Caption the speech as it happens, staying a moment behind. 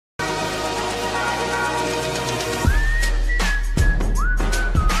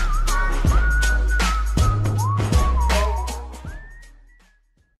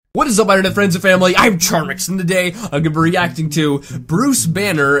What is up, internet friends and family? I'm Charmix, and today I'm going to be reacting to Bruce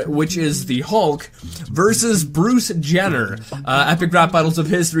Banner, which is the Hulk, versus Bruce Jenner, Epic Rap Battles of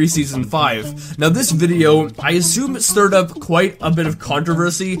History Season 5. Now this video, I assume it stirred up quite a bit of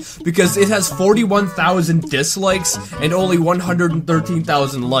controversy, because it has 41,000 dislikes and only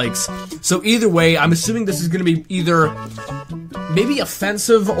 113,000 likes. So either way, I'm assuming this is going to be either maybe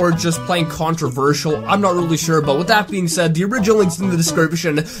offensive or just plain controversial. I'm not really sure, but with that being said, the original link's in the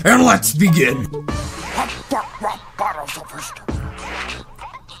description, and let's begin.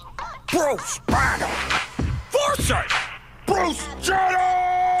 Bruce Banner! Foresight! Bruce Jenner!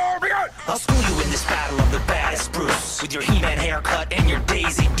 I'll school you in this battle of the baddest Bruce, with your He-Man haircut and your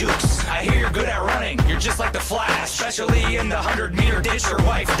Daisy Dukes. I hear you're good at running, you're just like the Flash, especially in the 100-meter ditch or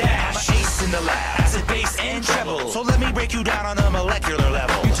wife dash. I'm ace in the lab, acid, bass, and treble, so let me break you down on a molecular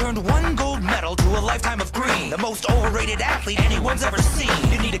level. You turned one gold medal to a lifetime of green, the most overrated athlete anyone's ever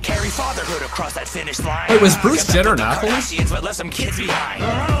seen. You need to carry fatherhood across that finish line. Wait, was Bruce Jenner an athlete? But left some kids behind.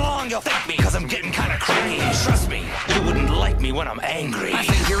 Run along, you'll thank me, cause I'm getting kinda cranky. Trust me, you wouldn't like me when I'm angry. I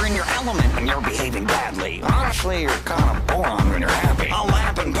think you're in your element when you're behaving badly. Honestly, you're kinda boring when you're happy. I'll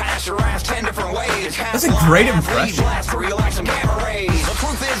lap and pass your ass 10 different ways. That's a great impression. The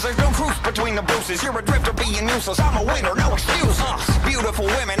truth is, there's no truth between the Bruces. You're a drifter being useless, I'm a winner, no excuse. Beautiful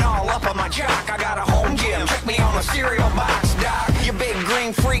women all up on my jock. I got a home gym, check me on the cereal box, doc. You big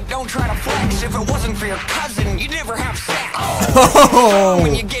green freak, don't try to flex. If it wasn't for your cousin, you'd never have sex. Oh.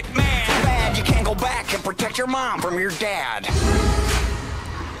 When you get mad, you can't go back and protect your mom from your dad.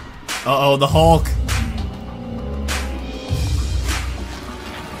 Uh-oh, the Hulk.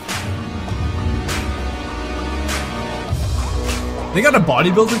 They got a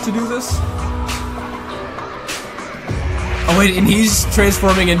bodybuilder to do this? Oh wait, and he's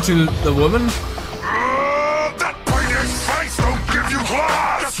transforming into the woman? That painted face don't give you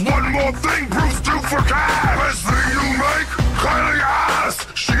class. Just one more thing Bruce do for cash. Best thing you make, Kylie ass.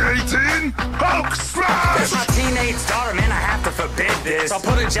 She 18, Hulk smash. That's my teenage daughter, man, I have to forbid this. I'll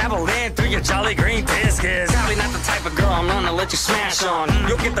put a javelin through your jolly green discus. Probably not the type of girl I'm gonna let you smash on.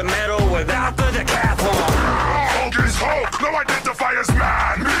 You'll get the medal without the decathlon. Hulk is Hulk, no identify as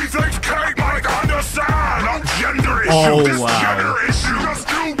man. Me thinks Kate might understand. Not gender issue, Oh, this wow. gender issue. Just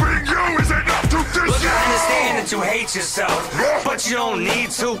you being you is enough to Look, diss I understand that you hate yourself, but you don't need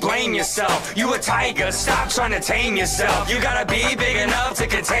to blame yourself. You a tiger, stop trying to tame yourself. You gotta be big enough to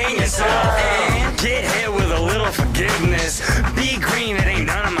contain yourself. And get hit with a little forgiveness. Be green, it ain't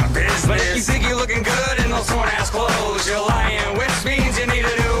none of my business. You think you're looking good in those torn-ass clothes. You're lying, which means you need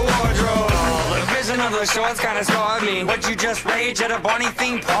a new wardrobe. The vision of the shorts kinda scarred me. What you just rage at a Barney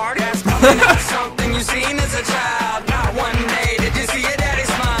themed party? That's probably not something you've seen as a child. Not one day did you see your daddy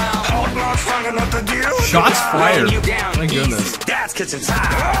smile. Old not strong enough to deal with Shots the fired. you down. My goodness. That's kitchen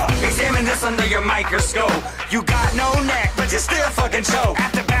time. Examine this under your microscope. You got no neck, but you still fucking choke.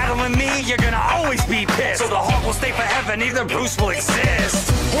 After battling me, you're gonna always be pissed. So the Hulk will stay forever, neither Bruce will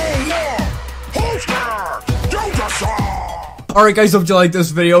exist. Alright guys, hope you liked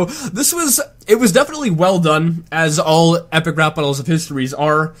this video. It was definitely well done, as all Epic Rap Battles of Histories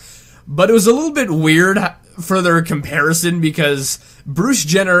are, but it was a little bit weird for their comparison, because Bruce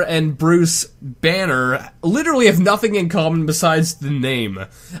Jenner and Bruce Banner literally have nothing in common besides the name.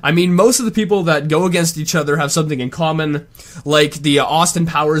 I mean, most of the people that go against each other have something in common, like the Austin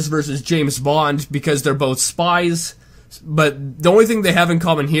Powers versus James Bond, because they're both spies. But the only thing they have in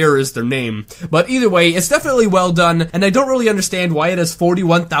common here is their name. But either way, it's definitely well done, and I don't really understand why it has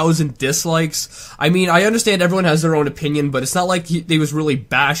 41,000 dislikes. I mean, I understand everyone has their own opinion, but it's not like they was really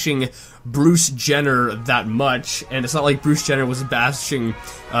bashing Bruce Jenner that much, and it's not like Bruce Jenner was bashing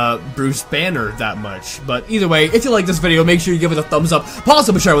Bruce Banner that much. But either way, if you like this video, make sure you give it a thumbs up, pause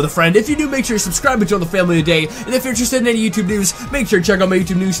up and share with a friend. If you do, make sure you subscribe and join the family today. And if you're interested in any YouTube news, make sure to check out my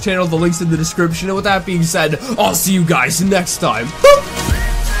YouTube news channel, the link's in the description. And with that being said, I'll see you guys next time. Boop!